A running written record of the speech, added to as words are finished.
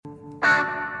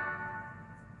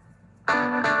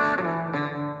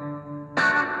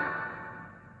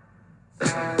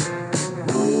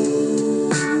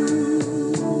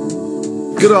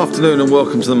Good afternoon and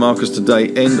welcome to the Marcus Today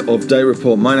End of Day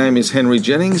Report. My name is Henry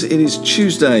Jennings. It is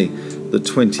Tuesday, the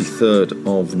 23rd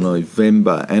of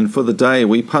November. And for the day,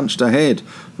 we punched ahead.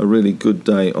 A really good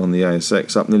day on the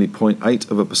ASX, up nearly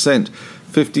 0.8%.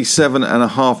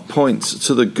 57.5 points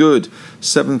to the good.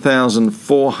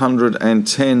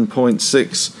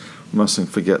 7,410.6. Mustn't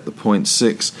forget the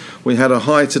 0.6. We had a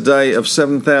high today of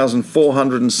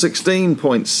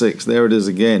 7,416.6. There it is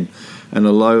again. And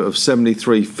a low of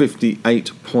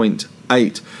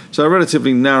 73.58.8. So a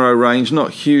relatively narrow range,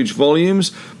 not huge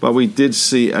volumes, but we did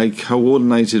see a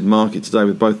coordinated market today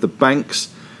with both the banks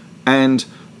and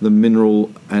the mineral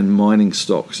and mining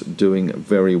stocks doing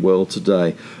very well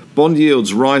today. Bond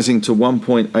yields rising to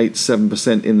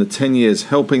 1.87% in the 10 years,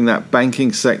 helping that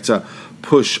banking sector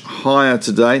push higher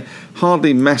today.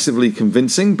 Hardly massively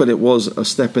convincing, but it was a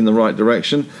step in the right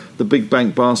direction. The big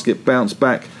bank basket bounced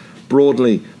back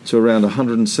broadly to around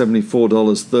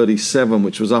 $174.37,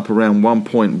 which was up around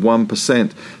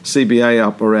 1.1%. CBA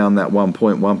up around that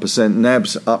 1.1%.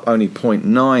 NABs up only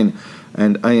 0.9%,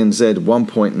 and ANZ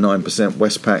 1.9%.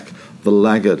 Westpac, the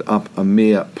laggard, up a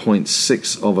mere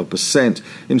 0.6%.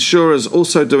 Insurers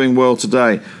also doing well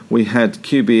today. We had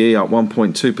QBE up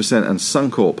 1.2% and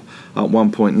Suncorp up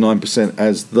 1.9%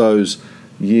 as those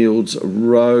yields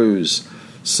rose.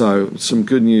 So some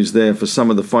good news there for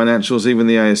some of the financials. Even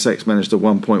the ASX managed a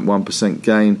 1.1%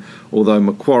 gain, although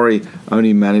Macquarie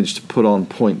only managed to put on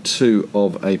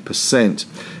 0.2%.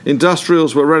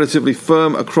 Industrials were relatively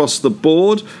firm across the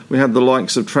board. We had the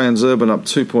likes of Transurban up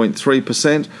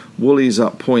 2.3%, Woolies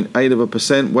up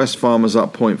 0.8%, Wesfarmers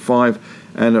up 0.5%,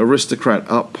 and Aristocrat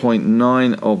up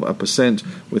 0.9%,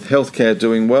 with healthcare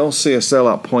doing well. CSL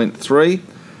up 0.3%.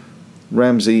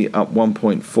 Ramsay up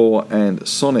 1.4% and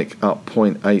Sonic up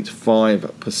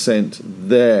 0.85%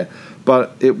 there.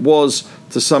 But it was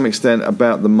to some extent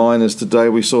about the miners today.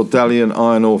 We saw Dalian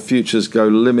Iron Ore futures go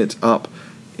limit up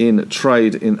in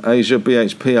trade in Asia.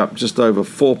 BHP up just over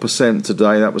 4%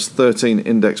 today. That was 13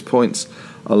 index points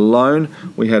alone.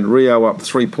 We had Rio up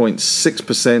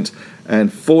 3.6%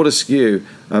 and Fortescue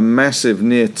a massive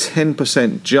near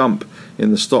 10% jump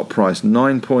in the stock price,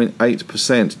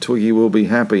 9.8%. Twiggy will be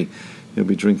happy. He'll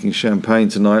be drinking champagne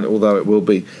tonight, although it will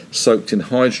be soaked in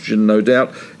hydrogen, no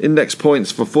doubt. Index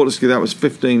points for Fortescue, that was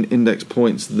 15 index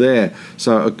points there.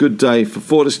 So a good day for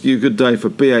Fortescue, good day for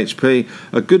BHP.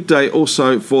 A good day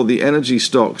also for the energy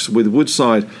stocks, with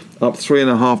Woodside up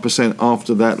 3.5%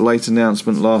 after that late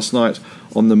announcement last night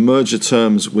on the merger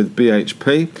terms with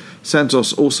BHP.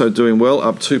 Santos also doing well,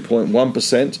 up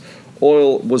 2.1%.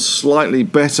 Oil was slightly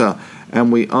better,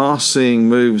 and we are seeing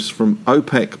moves from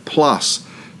OPEC Plus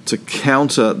to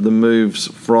counter the moves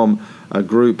from a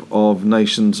group of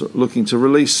nations looking to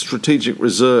release strategic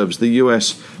reserves. The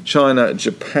US, China,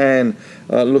 Japan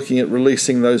looking at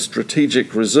releasing those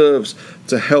strategic reserves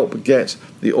to help get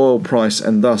the oil price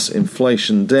and thus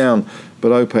inflation down.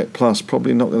 But OPEC Plus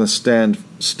probably not going to stand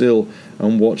still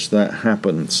and watch that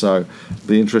happen. So it'll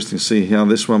be interesting to see how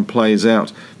this one plays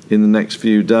out in the next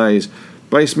few days.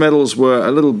 Base metals were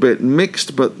a little bit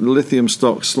mixed, but lithium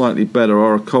stocks slightly better.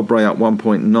 Orocobre up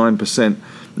 1.9%.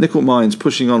 Nickel mines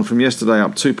pushing on from yesterday,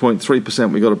 up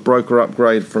 2.3%. We got a broker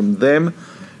upgrade from them.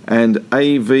 And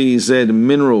AVZ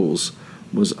Minerals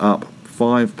was up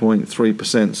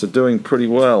 5.3%, so doing pretty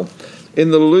well.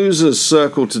 In the losers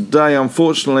circle today,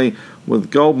 unfortunately, with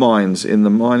gold mines in the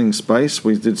mining space,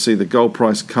 we did see the gold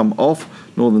price come off.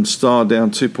 Northern Star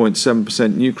down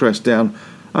 2.7%, Newcrest down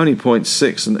only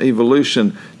 0.6%, and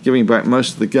Evolution giving back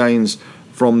most of the gains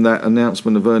from that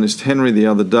announcement of Ernest Henry the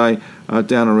other day,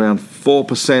 down around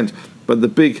 4%. But the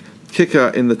big kicker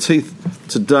in the teeth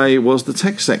today was the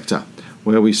tech sector,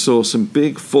 where we saw some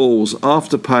big falls.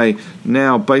 Afterpay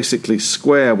now basically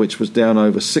square, which was down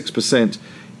over 6%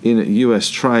 in US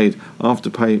trade.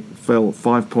 Afterpay fell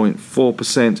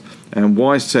 5.4%, and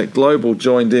WiseTech Global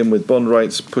joined in with bond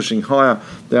rates pushing higher,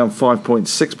 down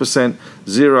 5.6%,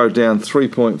 Xero down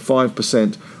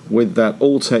 3.5%, with that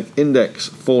all-tech index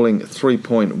falling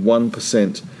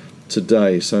 3.1%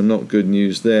 today. So not good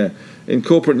news there. In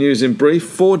corporate news in brief,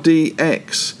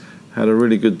 4DX had a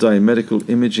really good day. Medical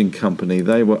imaging company,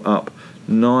 they were up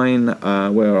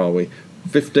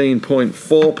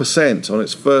 15.4% on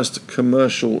its first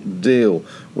commercial deal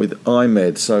with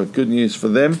iMed. So good news for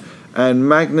them. And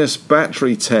Magnus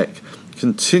Battery Tech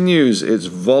continues its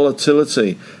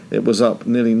volatility. It was up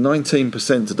nearly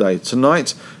 19% today.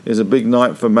 Tonight is a big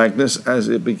night for Magnus as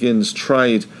it begins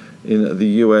trade in the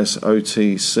US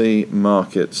OTC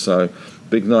market. So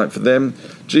big night for them.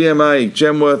 GMA,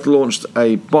 Genworth launched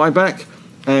a buyback,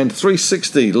 and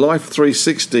 360, Life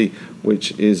 360,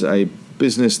 which is a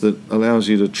business that allows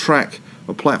you to track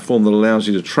a platform that allows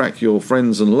you to track your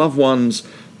friends and loved ones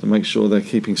to make sure they're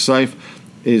keeping safe,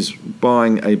 is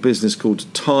buying a business called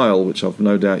Tile, which I've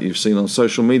no doubt you've seen on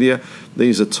social media.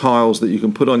 These are tiles that you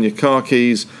can put on your car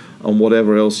keys and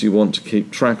whatever else you want to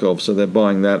keep track of. So they're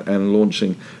buying that and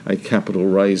launching a capital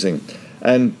raising.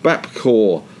 And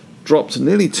Bapcor dropped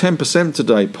nearly 10%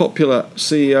 today. Popular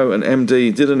CEO and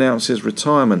MD did announce his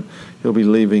retirement. He'll be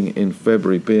leaving in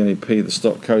February. BAP, the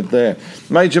stock code there.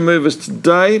 Major movers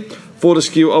today.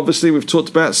 Fortescue, obviously, we've talked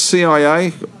about.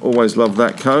 CIA, always love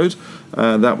that code.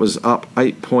 That was up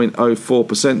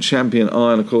 8.04%. Champion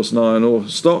Iron, of course, an iron ore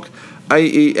stock.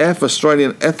 AEF,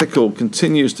 Australian Ethical,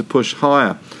 continues to push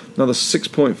higher. Another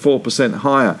 6.4%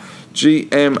 higher.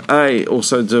 GMA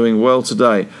also doing well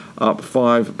today, up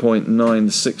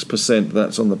 5.96%.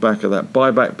 That's on the back of that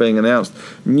buyback being announced.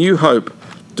 New Hope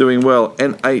doing well.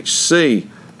 NHC,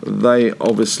 they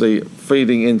obviously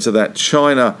feeding into that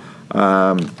China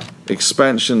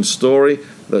expansion story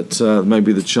that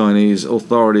maybe the Chinese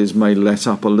authorities may let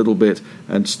up a little bit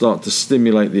and start to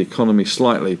stimulate the economy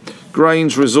slightly.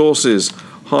 Grange Resources,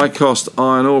 high-cost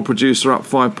iron ore producer, up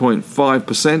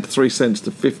 5.5%, 3 cents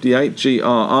to 58,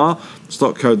 GRR,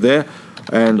 stock code there.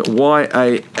 And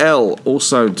YAL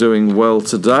also doing well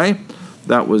today.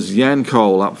 That was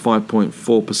Yancoal, up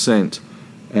 5.4%.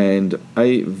 And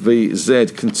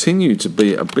AVZ continue to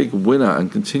be a big winner and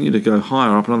continue to go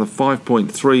higher, up another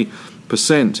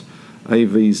 5.3%.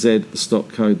 AVZ, the stock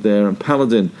code there. And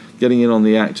Paladin getting in on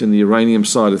the act in the uranium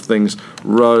side of things,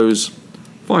 rose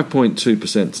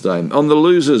 5.2% today. On the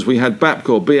losers, we had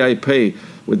Bapcor, BAP,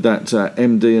 with that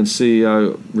MD and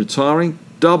CEO retiring.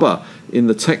 Dubber in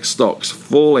the tech stocks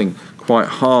falling quite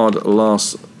hard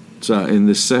in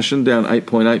this session, down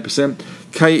 8.8%.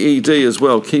 KED as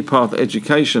well, Keypath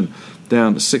Education,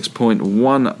 down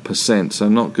 6.1%. So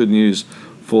not good news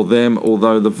for them,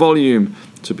 although the volume,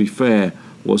 to be fair,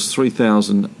 was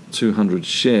 3,200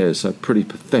 shares, so pretty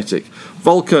pathetic.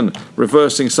 Vulcan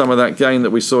reversing some of that gain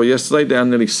that we saw yesterday, down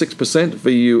nearly 6%,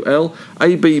 VUL.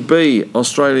 ABB,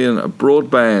 Australian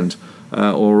Broadband,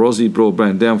 or Aussie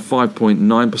Broadband, down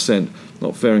 5.9%,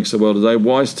 not faring so well today.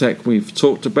 WiseTech, we've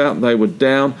talked about, they were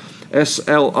down.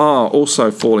 SLR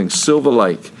also falling. Silver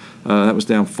Lake, that was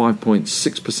down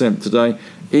 5.6% today.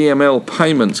 EML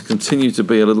Payments continue to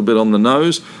be a little bit on the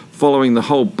nose, following the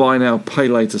whole buy now, pay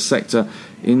later sector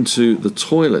into the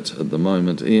toilet at the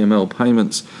moment. EML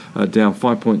Payments down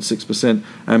 5.6%.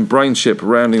 And BrainChip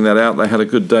rounding that out. They had a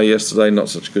good day yesterday, not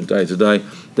such a good day today,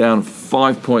 down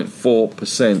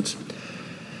 5.4%.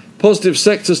 Positive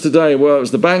sectors today, well, it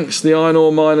was the banks, the iron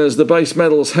ore miners, the base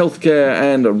metals, healthcare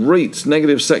and REITs.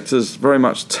 Negative sectors, very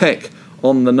much tech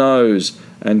on the nose,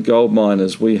 and gold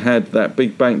miners. We had that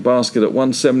big bank basket at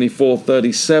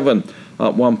 174.37,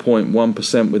 up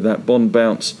 1.1% with that bond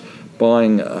bounce,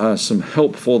 buying some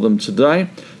help for them today.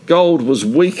 Gold was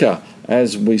weaker,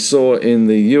 as we saw in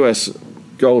the US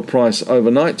gold price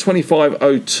overnight,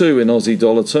 25.02 in Aussie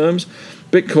dollar terms.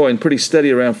 Bitcoin pretty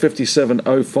steady around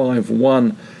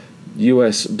 57.051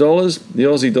 US dollars. The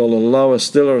Aussie dollar lower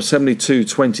still at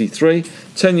 72.23.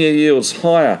 10-year yields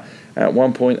higher at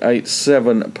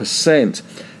 1.87%.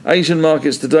 Asian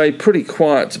markets today pretty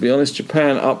quiet, to be honest.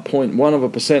 Japan up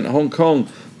 0.1%, Hong Kong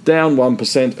down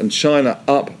 1%, and China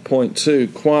up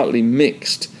 0.2%, quietly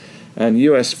mixed. And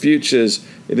US futures,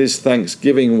 it is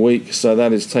Thanksgiving week, so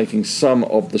that is taking some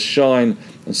of the shine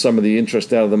and some of the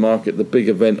interest out of the market. The big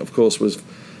event, of course, was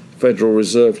Federal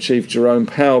Reserve Chief Jerome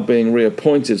Powell being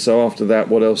reappointed. So after that,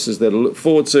 what else is there to look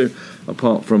forward to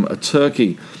apart from a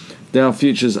turkey? Dow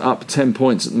futures up 10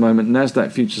 points at the moment.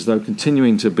 Nasdaq futures, though,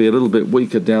 continuing to be a little bit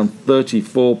weaker, down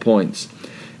 34 points.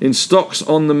 In stocks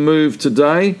on the move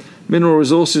today, Mineral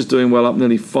Resources doing well, up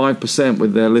nearly 5%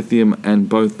 with their lithium and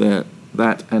both that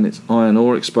and its iron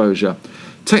ore exposure.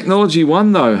 Technology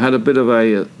One, though, had a bit of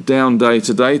a down day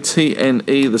today.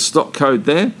 TNE, the stock code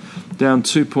there, down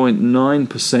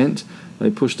 2.9%. They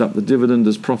pushed up the dividend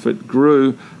as profit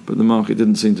grew, but the market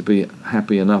didn't seem to be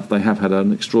happy enough. They have had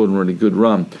an extraordinarily good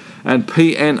run. And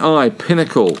PNI,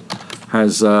 Pinnacle,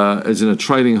 is in a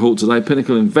trading halt today.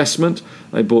 Pinnacle Investment,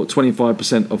 they bought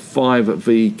 25% of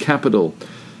 5V Capital.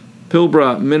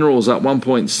 Pilbara Minerals up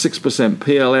 1.6%.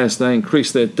 PLS, they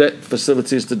increased their debt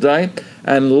facilities today.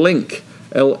 And Link,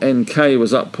 LNK,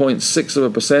 was up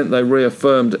 0.6%. They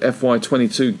reaffirmed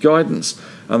FY22 guidance,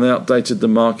 and they updated the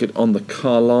market on the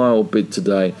Carlisle bid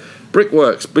today.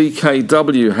 Brickworks,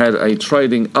 BKW, had a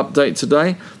trading update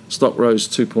today. Stock rose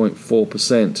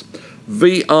 2.4%.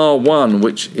 VR1,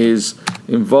 which is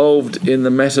involved in the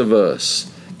metaverse,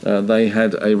 they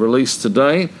had a release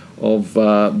today of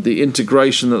the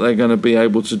integration that they're going to be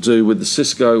able to do with the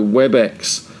Cisco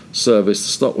WebEx service.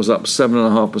 The stock was up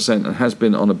 7.5% and has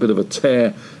been on a bit of a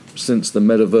tear since the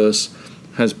metaverse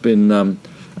has been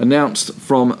announced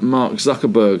from Mark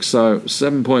Zuckerberg. So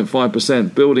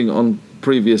 7.5%, building on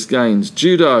previous gains.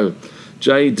 Judo,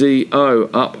 JDO,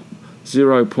 up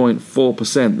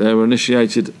 0.4%. They were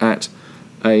initiated at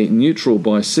a neutral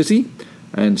by Citi.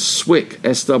 And SWIC,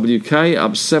 SWK,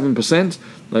 up 7%.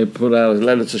 They put out a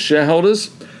letter to shareholders.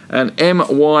 And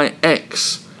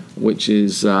MYX, which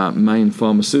is Main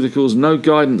Pharmaceuticals, no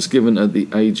guidance given at the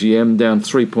AGM, down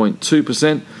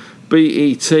 3.2%.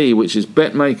 BET, which is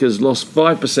BetMakers, lost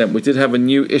 5%. We did have a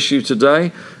new issue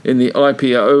today. In the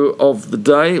IPO of the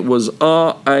day was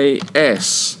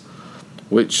RAS,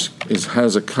 which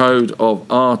has a code of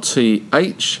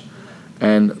RTH,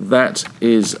 and that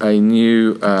is a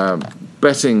new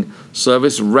betting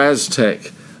service.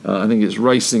 RazTech, I think it's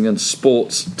Racing and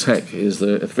Sports Tech is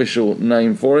the official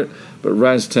name for it, but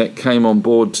RazTech came on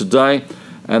board today,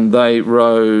 and they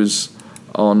rose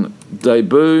on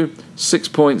debut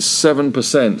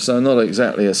 6.7%, so not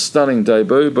exactly a stunning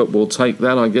debut, but we'll take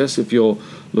that, I guess, if you're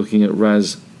looking at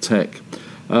RazTech.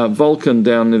 Vulcan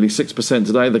down nearly 6%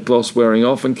 today, the gloss wearing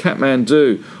off, and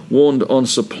Kathmandu warned on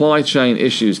supply chain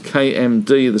issues.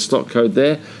 KMD, the stock code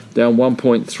there, down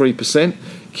 1.3%.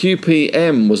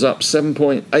 QPM was up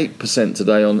 7.8%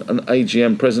 today on an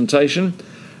AGM presentation,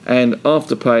 and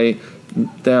Afterpay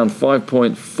down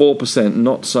 5.4%,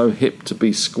 not so hip to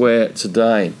be square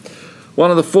today. One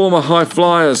of the former high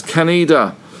flyers,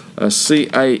 Canida,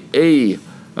 CAE,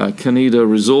 Canida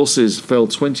Resources, fell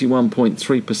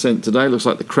 21.3% today. Looks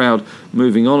like the crowd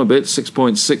moving on a bit.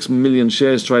 6.6 million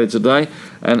shares traded today.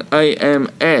 And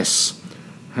AMS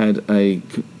had a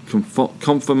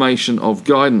confirmation of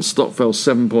guidance. Stock fell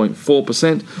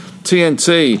 7.4%.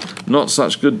 TNT, not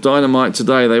such good dynamite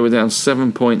today. They were down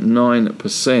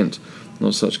 7.9%.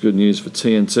 Not such good news for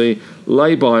TNT.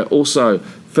 Lay-by also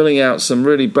filling out some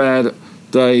really bad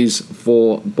days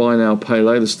for buy now, pay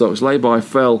later stocks. Lay-by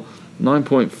fell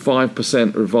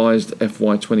 9.5%, revised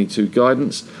FY22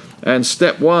 guidance. And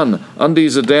Step 1,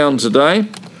 undies are down today.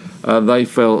 They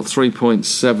fell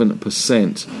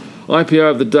 3.7%.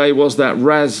 IPO of the day was that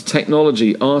RAS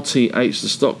Technology, RTH, the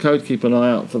stock code. Keep an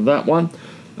eye out for that one.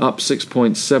 Up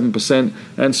 6.7%.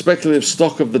 And speculative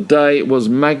stock of the day was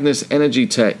Magnus Energy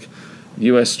Tech.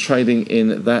 US trading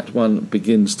in that one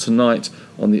begins tonight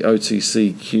on the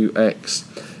OTCQX.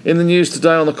 In the news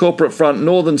today on the corporate front,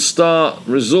 Northern Star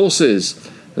Resources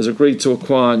has agreed to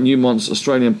acquire Newmont's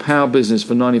Australian power business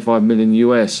for $95 million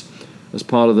US. As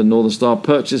part of the Northern Star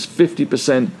purchase,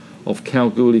 50% of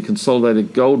Kalgoorlie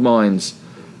Consolidated Gold Mines,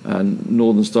 and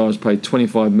Northern Star has paid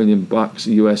 $25 million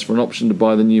US for an option to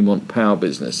buy the Newmont power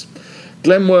business.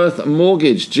 Glenworth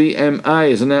Mortgage, GMA,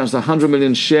 has announced a $100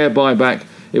 million share buyback.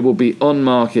 It will be on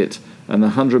market, and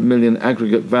the $100 million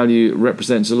aggregate value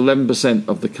represents 11%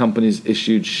 of the company's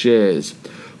issued shares.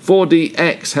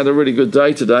 4DX had a really good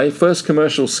day today. First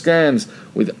commercial scans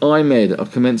with iMed are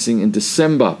commencing in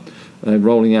December. They're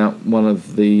rolling out one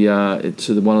of the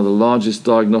largest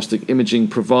diagnostic imaging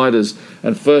providers,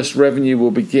 and first revenue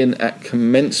will begin at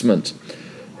commencement.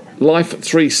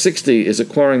 Life360 is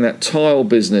acquiring that tile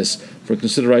business for a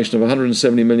consideration of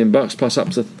 $170 million plus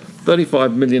up to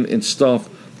 $35 million in staff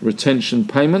retention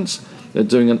payments. They're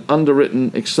doing an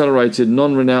underwritten, accelerated,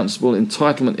 non-renounceable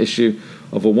entitlement issue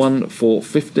of a one for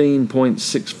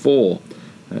 $15.64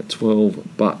 at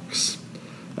 $12.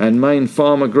 And Main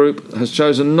Pharma Group has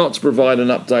chosen not to provide an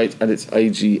update at its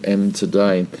AGM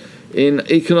today. In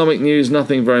economic news,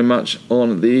 nothing very much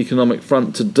on the economic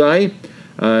front today.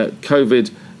 COVID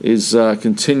is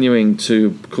continuing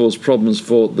to cause problems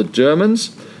for the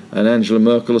Germans. And Angela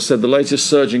Merkel has said the latest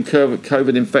surge in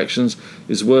COVID infections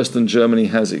is worse than Germany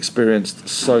has experienced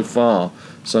so far.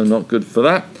 So not good for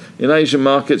that. In Asian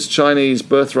markets, Chinese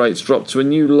birth rates dropped to a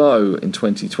new low in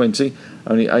 2020,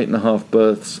 only 8.5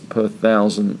 births per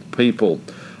 1,000 people.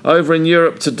 Over in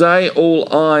Europe today,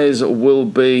 all eyes will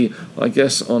be, I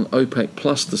guess, on OPEC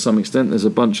Plus to some extent. There's a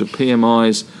bunch of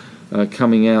PMIs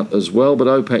coming out as well, but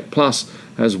OPEC Plus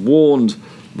has warned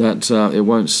that it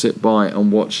won't sit by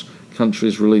and watch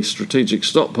countries release strategic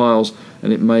stockpiles,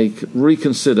 and it may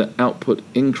reconsider output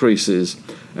increases.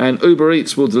 And Uber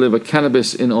Eats will deliver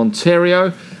cannabis in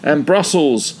Ontario, and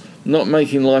Brussels not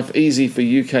making life easy for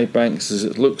UK banks as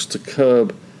it looks to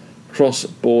curb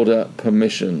cross-border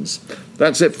permissions.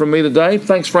 That's it from me today.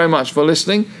 Thanks very much for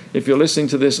listening. If you're listening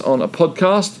to this on a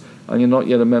podcast and you're not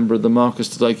yet a member of the Marcus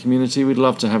Today community, we'd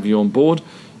love to have you on board.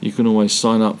 You can always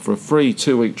sign up for a free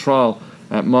 2-week trial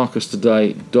at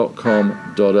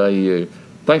marcustoday.com.au.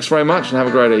 Thanks very much and have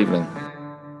a great evening.